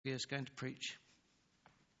He is going to preach.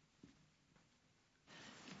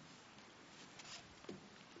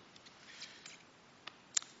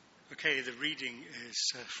 Okay, the reading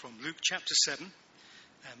is from Luke chapter 7,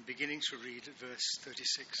 and beginning to read at verse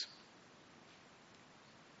 36.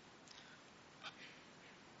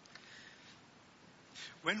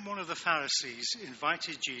 When one of the Pharisees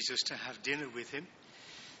invited Jesus to have dinner with him,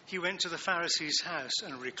 he went to the Pharisee's house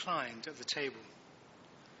and reclined at the table.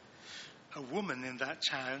 A woman in that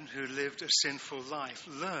town who lived a sinful life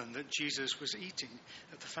learned that Jesus was eating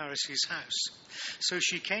at the Pharisee's house. So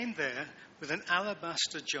she came there with an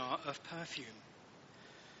alabaster jar of perfume.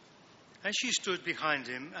 As she stood behind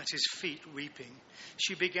him at his feet weeping,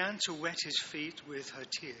 she began to wet his feet with her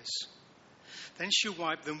tears. Then she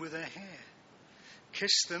wiped them with her hair,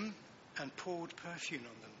 kissed them, and poured perfume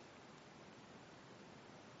on them.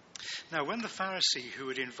 Now when the Pharisee who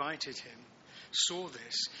had invited him saw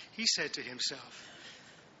this, he said to himself,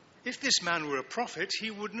 "If this man were a prophet, he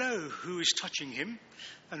would know who is touching him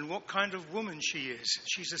and what kind of woman she is.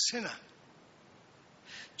 She's a sinner."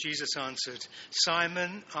 Jesus answered,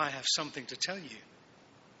 "Simon, I have something to tell you."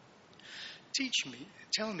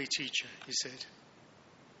 "Tell me, teacher," he said.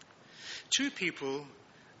 Two people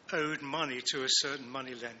owed money to a certain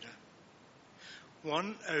moneylender.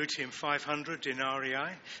 One owed him 500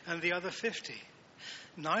 denarii and the other 50.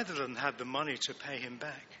 Neither of them had the money to pay him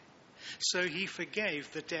back. So he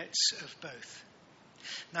forgave the debts of both.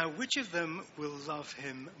 Now, which of them will love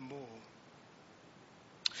him more?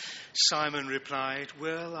 Simon replied,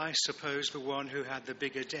 "Well, I suppose the one who had the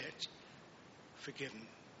bigger debt forgiven."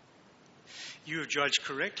 "You have judged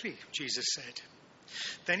correctly," Jesus said.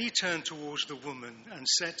 Then he turned towards the woman and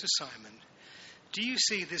said to Simon, "Do you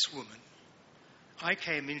see this woman? I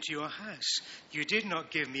came into your house. You did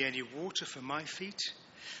not give me any water for my feet,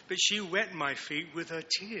 but she wet my feet with her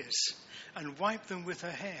tears and wiped them with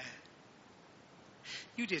her hair.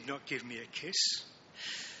 You did not give me a kiss,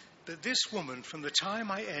 but this woman from the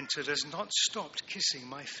time I entered has not stopped kissing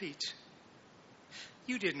my feet.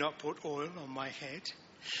 You did not put oil on my head,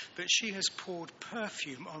 but she has poured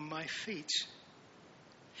perfume on my feet.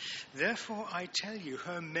 Therefore I tell you,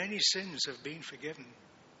 her many sins have been forgiven,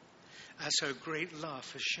 as her great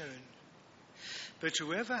love has shown. But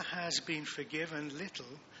whoever has been forgiven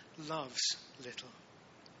little loves little."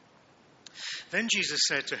 Then Jesus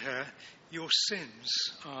said to her, "Your sins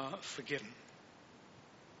are forgiven."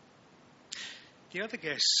 The other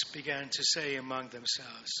guests began to say among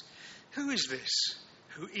themselves, "Who is this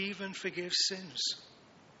who even forgives sins?"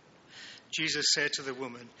 Jesus said to the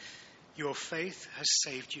woman, "Your faith has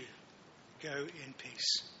saved you. Go in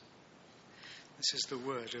peace." This is the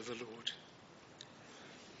word of the Lord.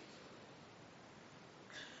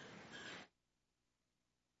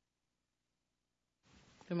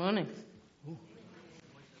 Good morning.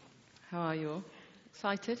 How are you all?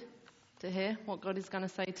 Excited to hear what God is going to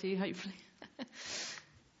say to you, hopefully?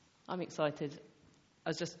 I'm excited. I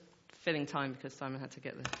was just filling time because Simon had to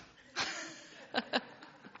get there.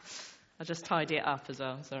 I just tidy it up as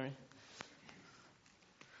well, sorry.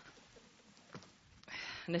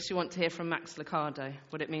 Unless you want to hear from Max Lucado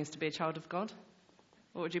what it means to be a child of God,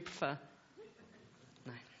 what would you prefer?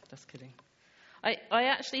 No, just kidding. I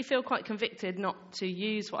actually feel quite convicted not to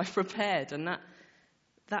use what I've prepared, and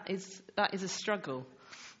that is a struggle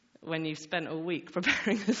when you've spent a week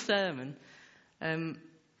preparing a sermon. I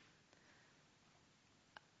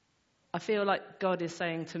feel like God is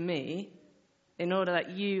saying to me, in order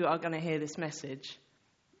that you are going to hear this message,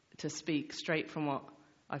 to speak straight from what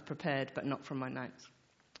I've prepared, but not from my notes.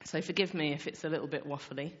 So forgive me if it's a little bit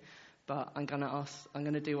waffly, but I'm going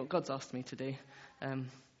to do what God's asked me to do,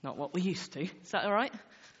 not what we used to. Is that all right?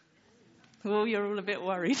 Well, you're all a bit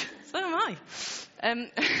worried. So am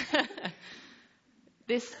I.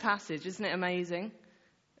 This passage, isn't it amazing?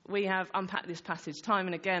 We have unpacked this passage time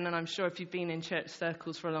and again, and I'm sure if you've been in church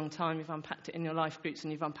circles for a long time, you've unpacked it in your life groups,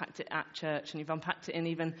 and you've unpacked it at church, and you've unpacked it in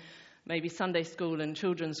even maybe Sunday school and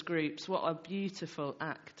children's groups. What a beautiful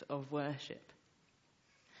act of worship.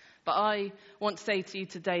 But I want to say to you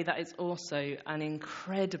today that it's also an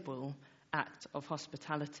incredible act of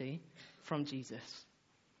hospitality from Jesus.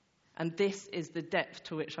 And this is the depth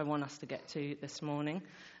to which I want us to get to this morning.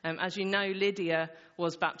 As you know, Lydia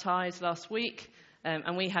was baptised last week,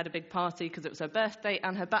 and we had a big party because it was her birthday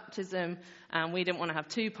and her baptism, and we didn't want to have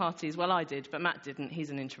two parties. Well, I did, but Matt didn't.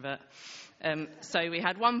 He's an introvert. So we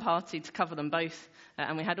had one party to cover them both,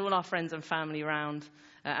 and we had all our friends and family around,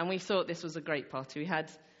 and we thought this was a great party.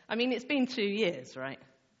 It's been 2 years, right,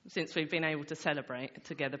 since we've been able to celebrate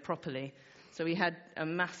together properly. So we had a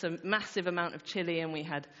massive amount of chili, and we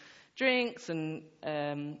had drinks and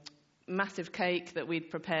massive cake that we'd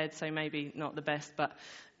prepared, so maybe not the best, but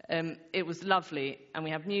it was lovely. And we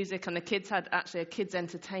had music, and the kids had actually a kids'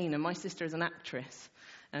 entertainer. My sister is an actress,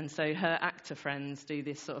 and so her actor friends do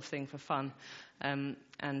this sort of thing for fun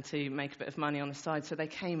and to make a bit of money on the side. So they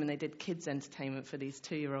came and they did kids' entertainment for these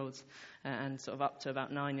 2-year-olds and sort of up to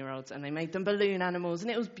about 9-year-olds, and they made them balloon animals,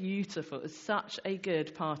 and it was beautiful. It was such a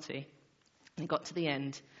good party. And it got to the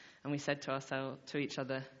end, and we said to each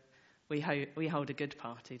other, we hold a good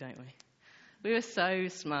party, don't we? We were so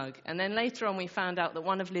smug. And then later on we found out that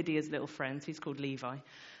one of Lydia's little friends, he's called Levi,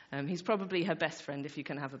 he's probably her best friend, if you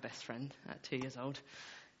can have a best friend at 2 years old.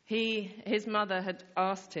 His mother had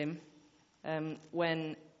asked him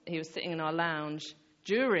when he was sitting in our lounge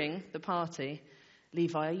during the party,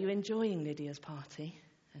 Levi, are you enjoying Lydia's party?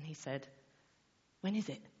 And he said, when is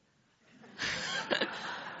it?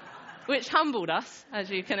 Which humbled us, as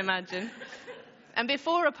you can imagine. And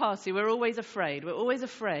before a party, we're always afraid. We're always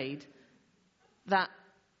afraid that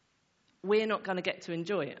we're not going to get to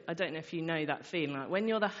enjoy it. I don't know if you know that feeling. Like when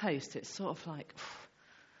you're the host, it's sort of like,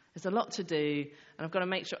 there's a lot to do, and I've got to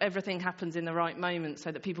make sure everything happens in the right moment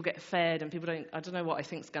so that people get fed and people don't... I don't know what I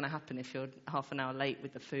think is going to happen if you're half an hour late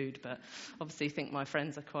with the food, but obviously I think my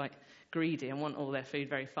friends are quite greedy and want all their food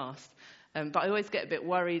very fast. But I always get a bit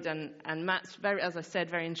worried, and Matt's, very, as I said,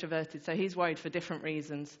 very introverted, so he's worried for different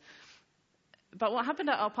reasons. But what happened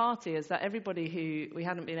at our party is that everybody who we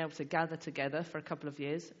hadn't been able to gather together for a couple of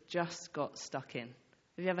years just got stuck in.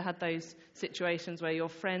 Have you ever had those situations where your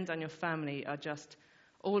friends and your family are just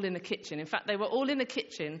all in the kitchen? In fact, they were all in the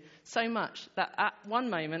kitchen so much that at one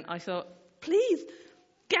moment I thought, please,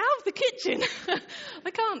 get out of the kitchen.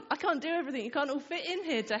 I can't do everything. You can't all fit in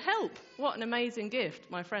here to help. What an amazing gift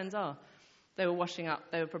my friends are. They were washing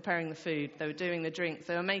up. They were preparing the food. They were doing the drinks.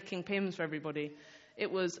 They were making Pims for everybody.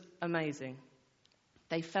 It was amazing.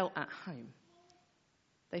 They felt at home.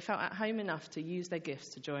 They felt at home enough to use their gifts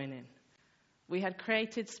to join in. We had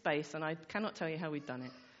created space, and I cannot tell you how we'd done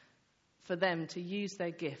it, for them to use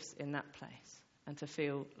their gifts in that place and to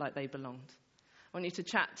feel like they belonged. I want you to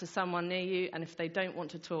chat to someone near you, and if they don't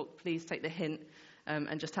want to talk, please take the hint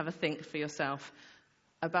and just have a think for yourself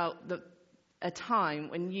about a time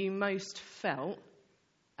when you most felt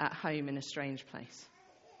at home in a strange place.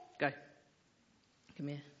 Go. Come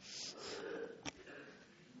here.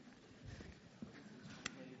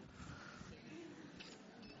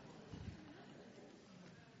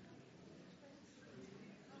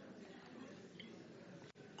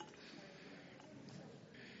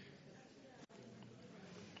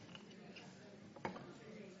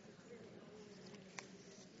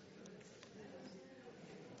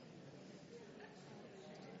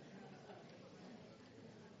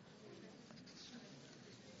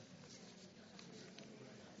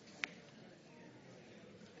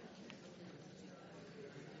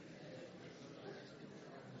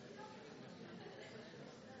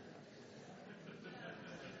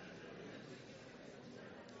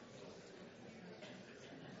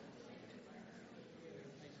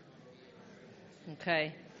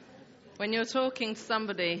 Okay. When you're talking to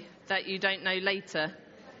somebody that you don't know later,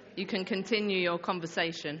 you can continue your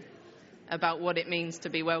conversation about what it means to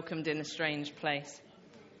be welcomed in a strange place.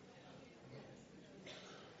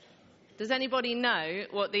 Does anybody know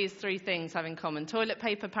what these 3 things have in common? Toilet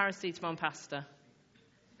paper, paracetamol, and pasta.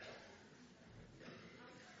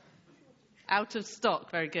 Out of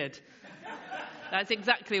stock. Very good. That's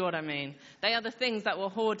exactly what I mean. They are the things that were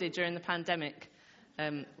hoarded during the pandemic.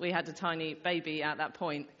 We had a tiny baby at that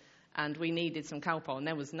point, and we needed some Calpol, and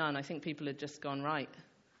there was none. I think people had just gone, right,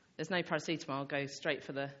 there's no paracetamol, I'll go straight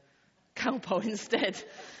for the Calpol instead.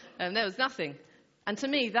 There was nothing. And to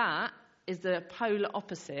me, that is the polar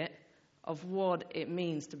opposite of what it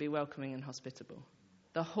means to be welcoming and hospitable.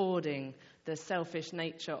 The hoarding, the selfish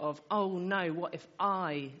nature of, oh no, what if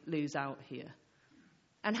I lose out here?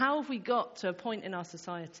 And how have we got to a point in our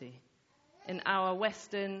society, in our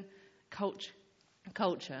Western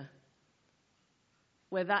culture,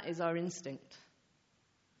 where that is our instinct?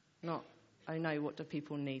 Not, oh no, what do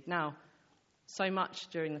people need? Now, so much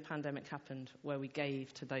during the pandemic happened where we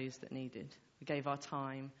gave to those that needed. We gave our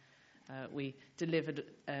time, we delivered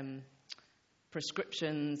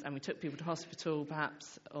prescriptions, and we took people to hospital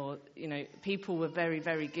perhaps, or, people were very,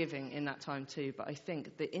 very giving in that time too. But I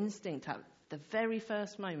think the instinct at the very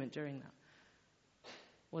first moment during that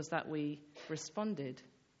was that we responded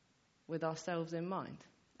with ourselves in mind.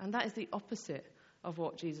 And that is the opposite of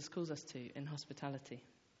what Jesus calls us to in hospitality.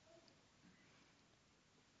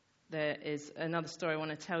 There is another story I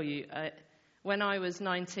want to tell you. When I was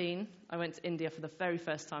 19, I went to India for the very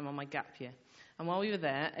first time on my gap year. And while we were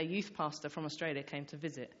there, a youth pastor from Australia came to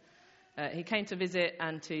visit. He came to visit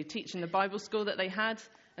and to teach in the Bible school that they had.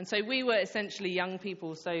 And so we were essentially young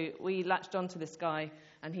people, so we latched onto this guy,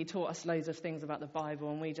 and he taught us loads of things about the Bible,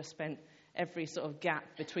 and we just spent every sort of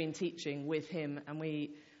gap between teaching with him, and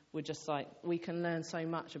we were just like, we can learn so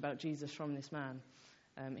much about Jesus from this man.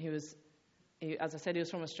 As I said, he was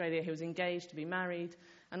from Australia. He was engaged to be married,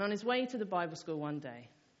 and on his way to the Bible school one day,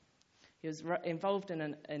 he was involved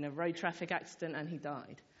in a road traffic accident, and he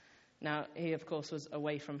died. Now, he, of course, was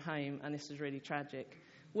away from home, and this was really tragic.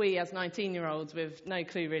 We, as 19-year-olds, with no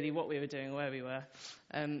clue really what we were doing or where we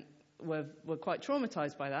were quite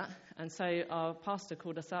traumatised by that. And so our pastor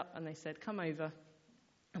called us up, and they said, come over.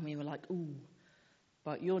 And we were like, ooh,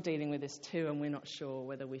 but you're dealing with this too, and we're not sure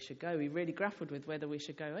whether we should go. We really grappled with whether we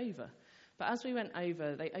should go over. But as we went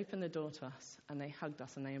over, they opened the door to us, and they hugged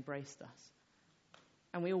us, and they embraced us.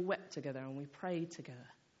 And we all wept together, and we prayed together,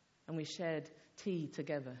 and we shared tea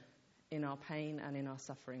together in our pain and in our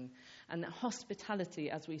suffering. And that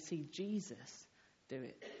hospitality, as we see Jesus do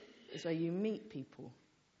it, is where you meet people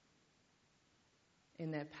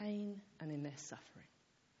in their pain and in their suffering.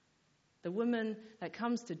 The woman that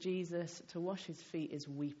comes to Jesus to wash his feet is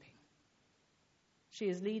weeping. She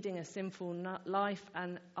is leading a sinful life,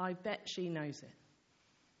 and I bet she knows it.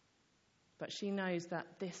 But she knows that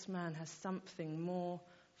this man has something more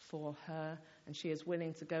for her, and she is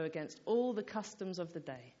willing to go against all the customs of the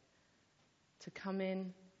day to come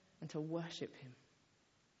in and to worship him.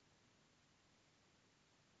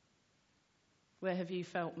 Where have you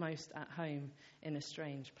felt most at home in a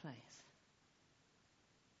strange place?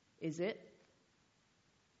 Is it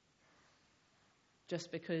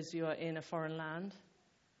just because you are in a foreign land?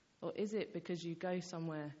 Or is it because you go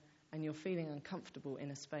somewhere and you're feeling uncomfortable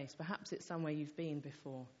in a space? Perhaps it's somewhere you've been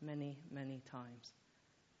before many, many times.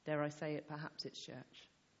 Dare I say it, perhaps it's church.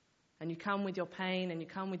 And you come with your pain and you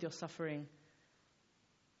come with your suffering.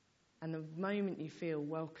 And the moment you feel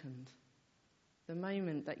welcomed, the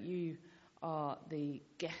moment that you are the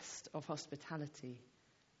guest of hospitality,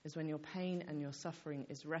 is when your pain and your suffering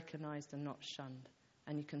is recognized and not shunned.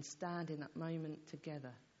 And you can stand in that moment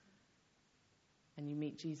together. And you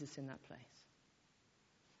meet Jesus in that place.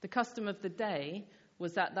 The custom of the day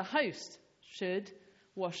was that the host should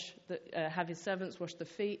have his servants wash the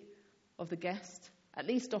feet of the guest, at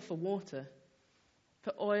least offer water,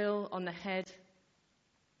 put oil on the head.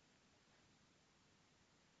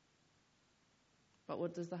 But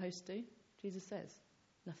what does the host do? Jesus says,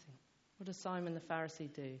 nothing. What does Simon the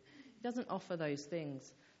Pharisee do? He doesn't offer those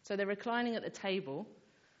things. So they're reclining at the table.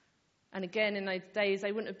 And again, in those days,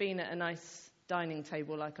 they wouldn't have been at a nice dining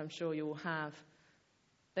table like I'm sure you will have.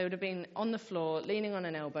 They would have been on the floor, leaning on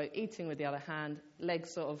an elbow, eating with the other hand,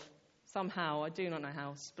 legs sort of somehow, I do not know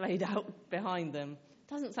how, splayed out behind them.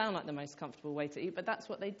 Doesn't sound like the most comfortable way to eat, but that's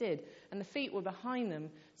what they did. And the feet were behind them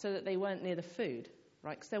so that they weren't near the food,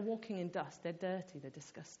 right? Because they're walking in dust, they're dirty, they're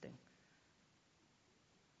disgusting.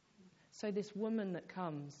 So this woman that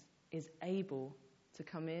comes is able to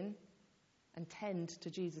come in and tend to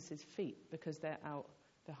Jesus' feet because they're out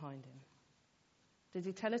behind him. Does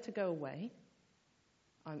he tell her to go away?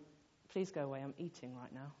 Please go away, I'm eating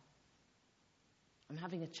right now. I'm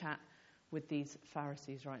having a chat with these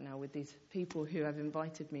Pharisees right now, with these people who have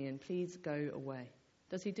invited me in. Please go away.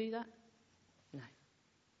 Does he do that? No.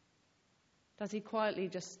 Does he quietly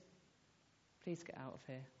just, please get out of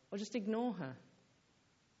here? Or just ignore her?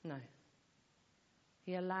 No.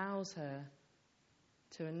 He allows her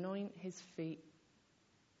to anoint his feet,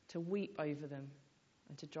 to weep over them,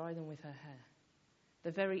 and to dry them with her hair.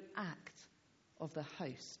 The very act of the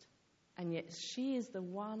host. And yet she is the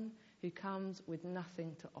one who comes with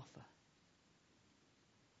nothing to offer.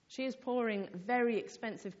 She is pouring very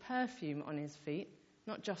expensive perfume on his feet,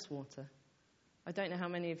 not just water. I don't know how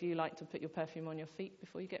many of you like to put your perfume on your feet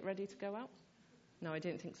before you get ready to go out. No, I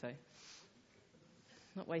didn't think so.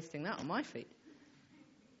 Not wasting that on my feet.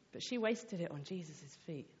 But she wasted it on Jesus'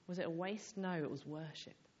 feet. Was it a waste? No, it was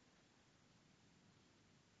worship.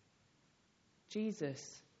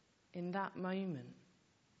 Jesus, in that moment,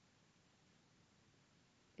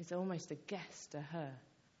 is almost a guest to her,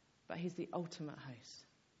 but he's the ultimate host.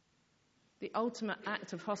 The ultimate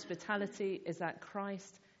act of hospitality is that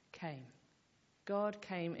Christ came. God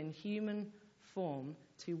came in human form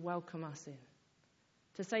to welcome us in.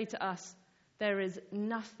 To say to us, there is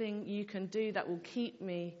nothing you can do that will keep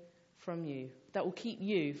me from you, that will keep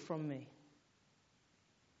you from me.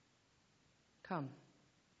 Come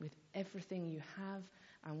with everything you have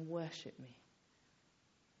and worship me.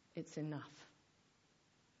 It's enough.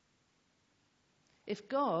 If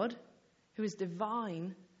God, who is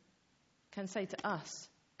divine, can say to us,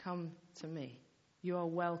 come to me, you are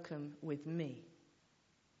welcome with me,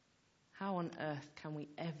 How on earth can we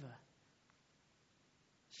ever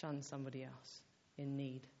shun somebody else in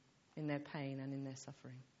need, in their pain and in their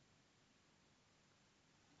suffering?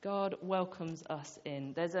 God welcomes us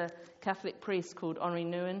in. There's a Catholic priest called Henri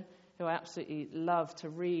Nouwen who I absolutely love to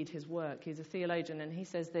read his work. He's a theologian, and he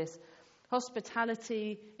says this: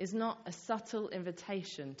 hospitality is not a subtle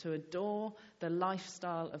invitation to adore the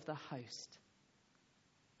lifestyle of the host,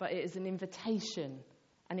 but it is an invitation,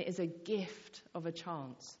 and it is a gift of a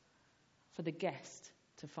chance for the guest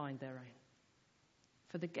to find their own,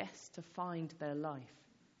 for the guest to find their life.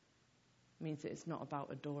 It means that it's not about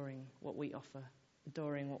adoring what we offer,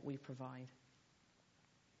 adoring what we provide.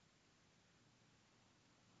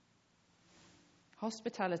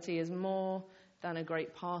 Hospitality is more than a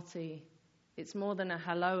great party. It's more than a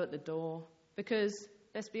hello at the door. Because,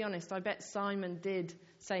 let's be honest, I bet Simon did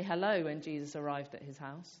say hello when Jesus arrived at his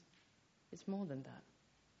house. It's more than that.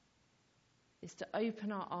 It's to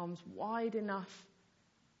open our arms wide enough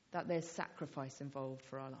that there's sacrifice involved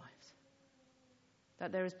for our lives.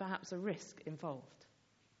 That there is perhaps a risk involved.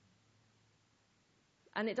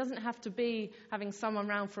 And it doesn't have to be having someone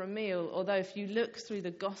round for a meal, although if you look through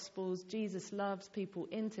the Gospels, Jesus loves people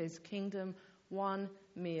into his kingdom one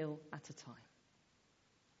meal at a time.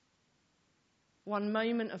 One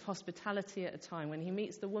moment of hospitality at a time. When he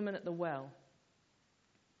meets the woman at the well,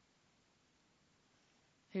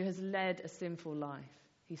 who has led a sinful life,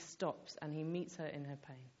 he stops and he meets her in her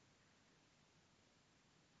pain.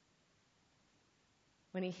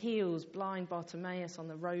 When he heals blind Bartimaeus on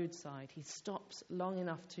the roadside, he stops long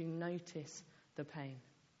enough to notice the pain.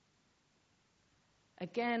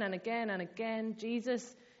 Again and again and again,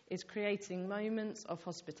 Jesus is creating moments of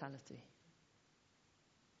hospitality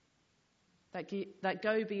that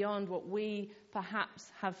go beyond what we perhaps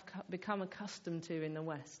have become accustomed to in the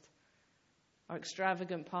West. Our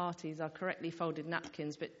extravagant parties, our correctly folded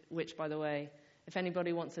napkins, but which, by the way, if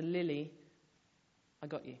anybody wants a lily, I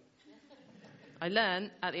got you. I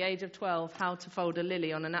learned at the age of 12 how to fold a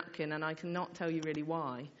lily on a napkin, and I cannot tell you really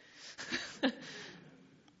why.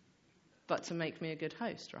 But to make me a good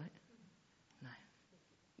host, right? No.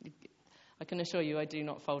 I can assure you I do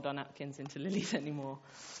not fold our napkins into lilies anymore.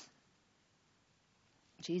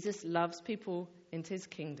 Jesus loves people into his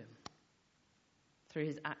kingdom through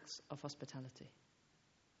his acts of hospitality.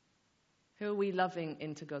 Who are we loving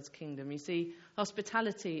into God's kingdom? You see,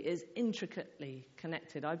 hospitality is intricately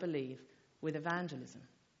connected, I believe, with evangelism.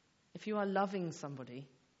 If you are loving somebody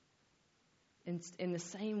in the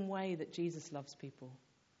same way that Jesus loves people,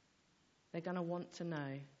 they're going to want to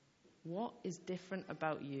know, what is different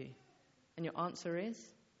about you? And your answer is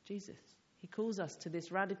Jesus. He calls us to this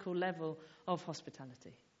radical level of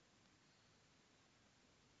hospitality.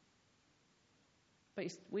 But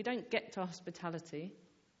we don't get to hospitality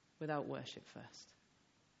without worship first.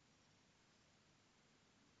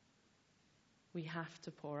 We have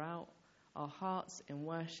to pour out our hearts in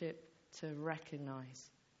worship to recognize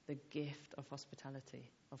the gift of hospitality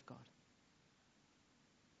of God.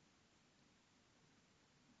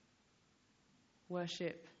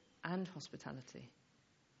 Worship and hospitality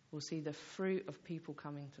will see the fruit of people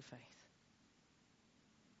coming to faith.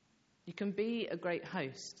 You can be a great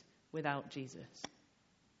host without Jesus.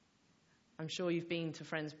 I'm sure you've been to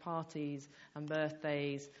friends' parties and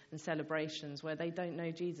birthdays and celebrations where they don't know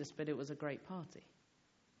Jesus, but it was a great party.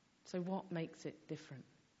 So what makes it different?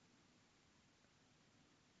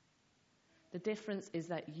 The difference is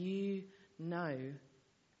that you know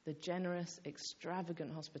the generous,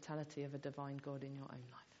 extravagant hospitality of a divine God in your own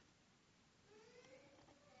life.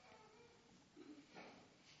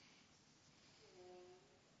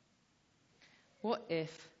 What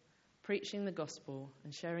if preaching the gospel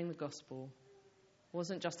and sharing the gospel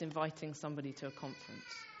wasn't just inviting somebody to a conference?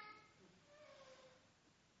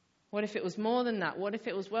 What if it was more than that? What if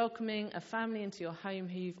it was welcoming a family into your home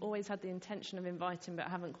who you've always had the intention of inviting but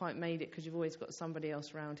haven't quite made it because you've always got somebody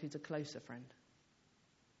else around who's a closer friend?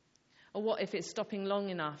 Or what if it's stopping long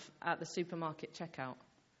enough at the supermarket checkout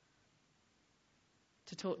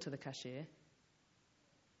to talk to the cashier?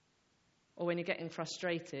 Or when you're getting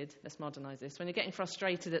frustrated, let's modernise this, when you're getting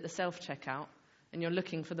frustrated at the self-checkout and you're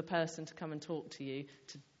looking for the person to come and talk to you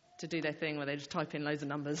to do their thing where they just type in loads of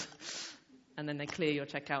numbers and then they clear your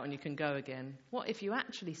checkout and you can go again. What if you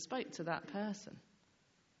actually spoke to that person?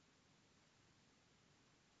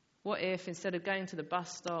 What if instead of going to the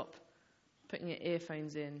bus stop, putting your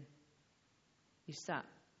earphones in, you sat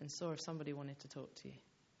and saw if somebody wanted to talk to you?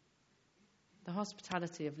 The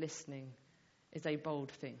hospitality of listening is a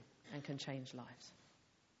bold thing and can change lives.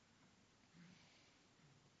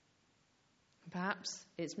 Perhaps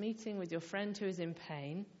it's meeting with your friend who is in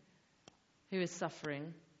pain, who is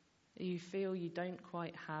suffering. You feel you don't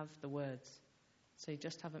quite have the words, so you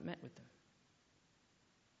just haven't met with them.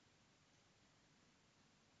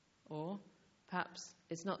 Or perhaps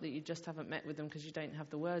it's not that you just haven't met with them because you don't have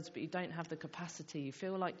the words, but you don't have the capacity. You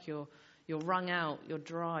feel like you're wrung out, you're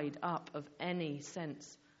dried up of any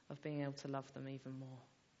sense of being able to love them even more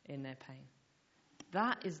in their pain.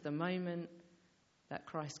 That is the moment that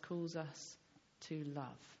Christ calls us to love,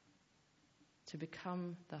 to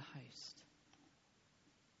become the host.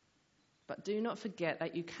 But do not forget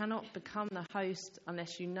that you cannot become the host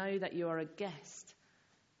unless you know that you are a guest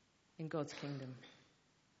in God's kingdom.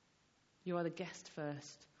 You are the guest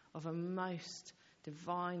first of a most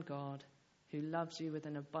divine God who loves you with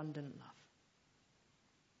an abundant love.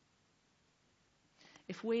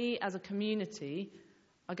 If we as a community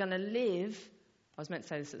are going to live, I was meant to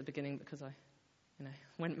say this at the beginning because I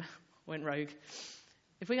went rogue.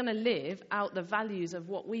 If we're going to live out the values of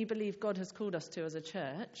what we believe God has called us to as a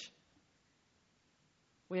church,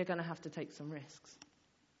 we are going to have to take some risks.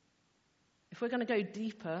 If we're going to go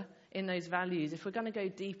deeper in those values, if we're going to go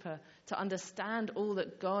deeper to understand all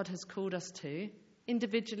that God has called us to,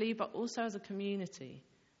 individually but also as a community,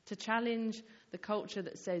 to challenge the culture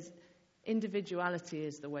that says individuality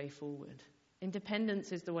is the way forward,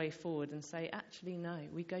 independence is the way forward, and say, actually, no,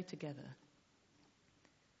 we go together.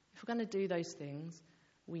 If we're going to do those things,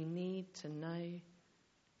 we need to know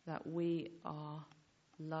that we are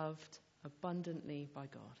loved abundantly by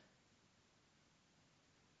God.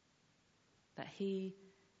 That He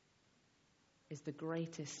is the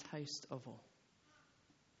greatest host of all.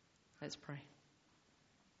 Let's pray.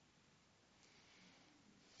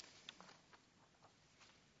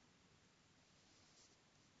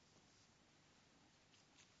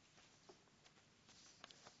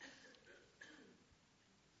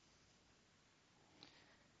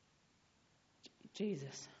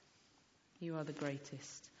 Jesus, you are the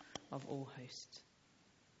greatest of all hosts.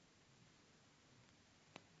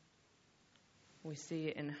 We see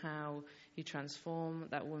it in how you transform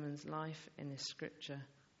that woman's life in this scripture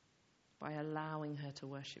by allowing her to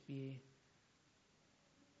worship you,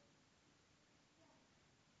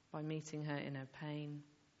 by meeting her in her pain,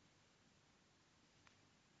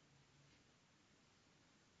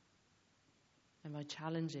 and by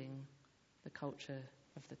challenging the culture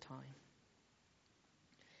of the time.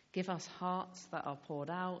 Give us hearts that are poured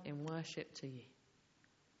out in worship to you.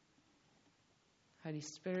 Holy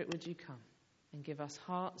Spirit, would you come and give us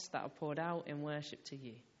hearts that are poured out in worship to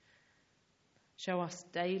you. Show us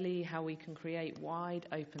daily how we can create wide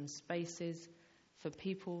open spaces for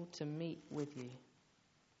people to meet with you.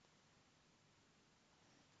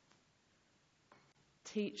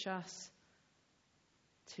 Teach us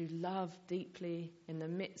to love deeply in the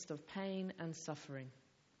midst of pain and suffering.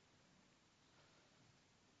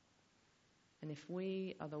 And if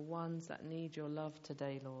we are the ones that need your love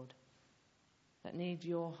today, Lord, that need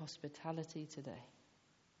your hospitality today,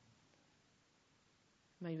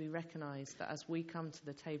 may we recognize that as we come to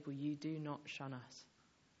the table, you do not shun us.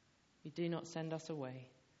 You do not send us away,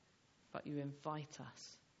 but you invite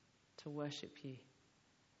us to worship you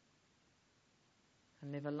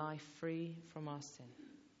and live a life free from our sin.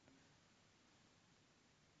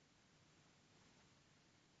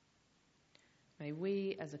 May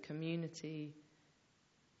we as a community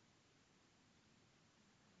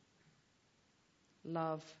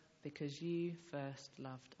love because you first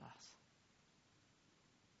loved us.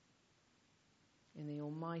 In the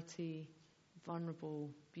almighty, vulnerable,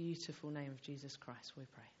 beautiful name of Jesus Christ, we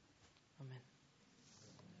pray. Amen.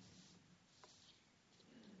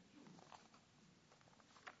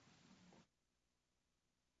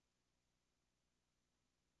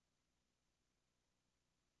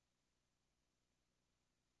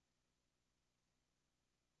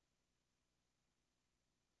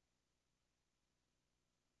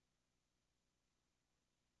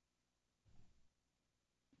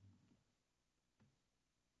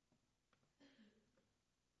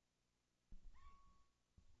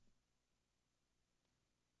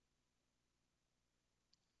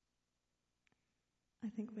 I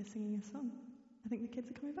think we're singing a song. I think the kids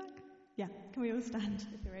are coming back. Yeah, can we all stand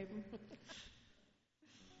if you're able?